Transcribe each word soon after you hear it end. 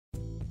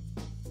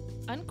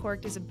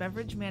Uncorkd is a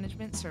beverage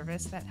management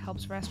service that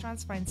helps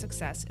restaurants find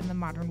success in the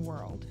modern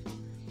world.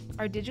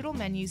 Our digital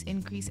menus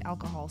increase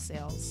alcohol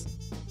sales,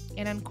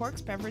 and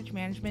Uncorkd's beverage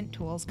management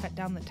tools cut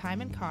down the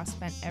time and cost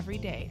spent every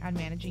day on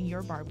managing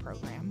your bar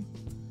program.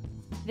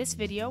 This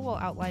video will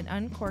outline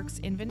Uncorkd's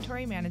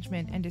inventory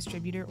management and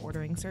distributor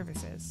ordering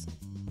services.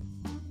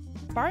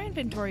 Bar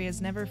inventory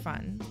is never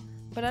fun,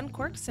 but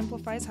Uncorkd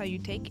simplifies how you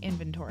take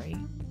inventory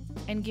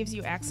and gives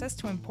you access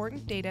to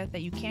important data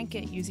that you can't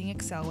get using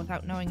Excel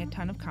without knowing a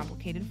ton of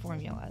complicated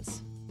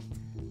formulas.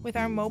 With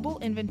our mobile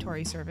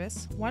inventory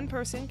service, one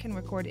person can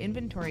record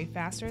inventory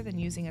faster than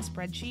using a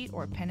spreadsheet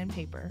or pen and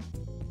paper.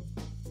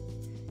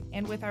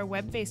 And with our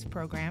web-based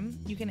program,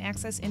 you can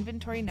access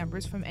inventory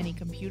numbers from any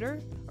computer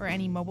or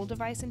any mobile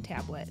device and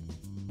tablet.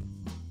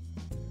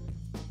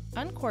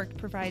 Uncorkd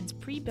provides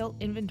pre-built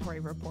inventory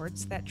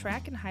reports that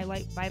track and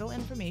highlight vital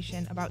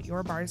information about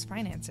your bar's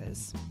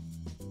finances.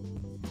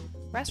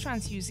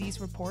 Restaurants use these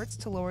reports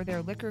to lower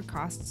their liquor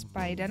costs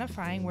by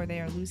identifying where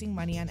they are losing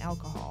money on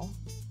alcohol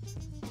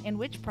and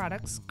which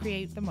products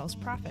create the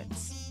most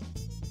profits.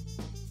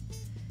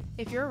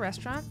 If your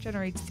restaurant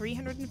generates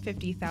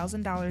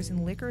 $350,000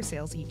 in liquor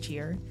sales each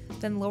year,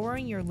 then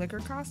lowering your liquor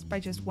cost by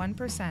just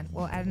 1%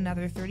 will add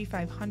another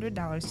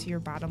 $3,500 to your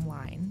bottom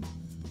line.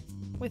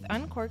 With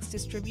Uncorkd's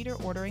distributor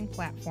ordering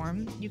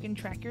platform, you can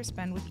track your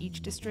spend with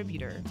each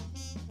distributor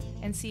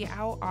and see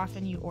how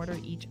often you order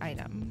each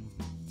item,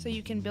 so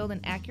you can build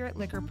an accurate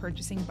liquor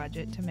purchasing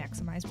budget to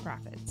maximize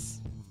profits.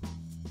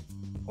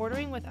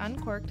 Ordering with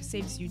Uncorkd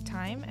saves you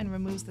time and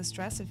removes the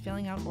stress of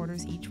filling out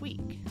orders each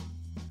week.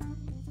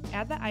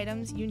 Add the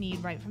items you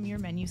need right from your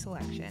menu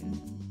selection,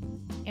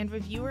 and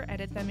review or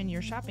edit them in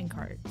your shopping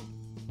cart.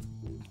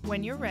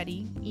 When you're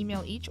ready,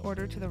 email each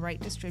order to the right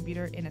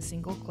distributor in a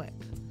single click,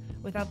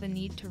 without the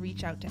need to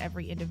reach out to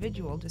every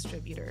individual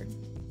distributor.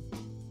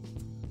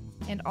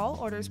 And all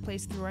orders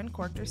placed through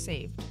Uncorkd are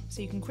saved,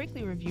 so you can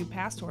quickly review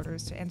past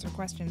orders to answer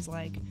questions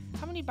like,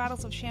 how many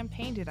bottles of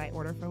champagne did I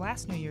order for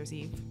last New Year's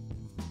Eve?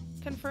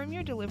 Confirm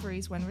your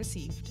deliveries when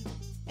received,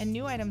 and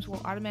new items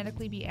will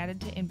automatically be added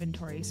to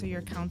inventory so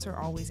your counts are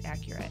always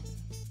accurate.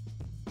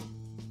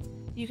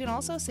 You can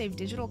also save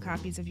digital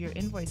copies of your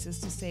invoices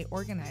to stay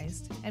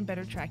organized and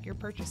better track your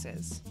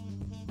purchases.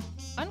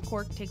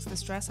 Uncorkd takes the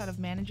stress out of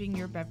managing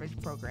your beverage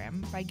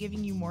program by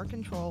giving you more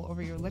control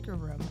over your liquor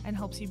room and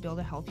helps you build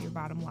a healthier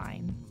bottom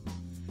line.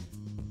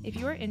 If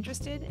you are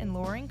interested in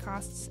lowering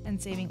costs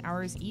and saving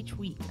hours each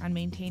week on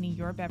maintaining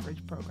your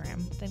beverage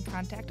program, then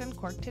contact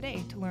Uncorkd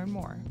today to learn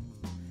more.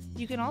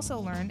 You can also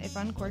learn if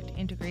Uncorkd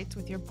integrates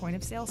with your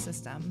point-of-sale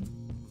system,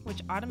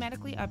 which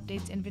automatically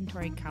updates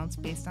inventory counts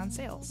based on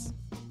sales.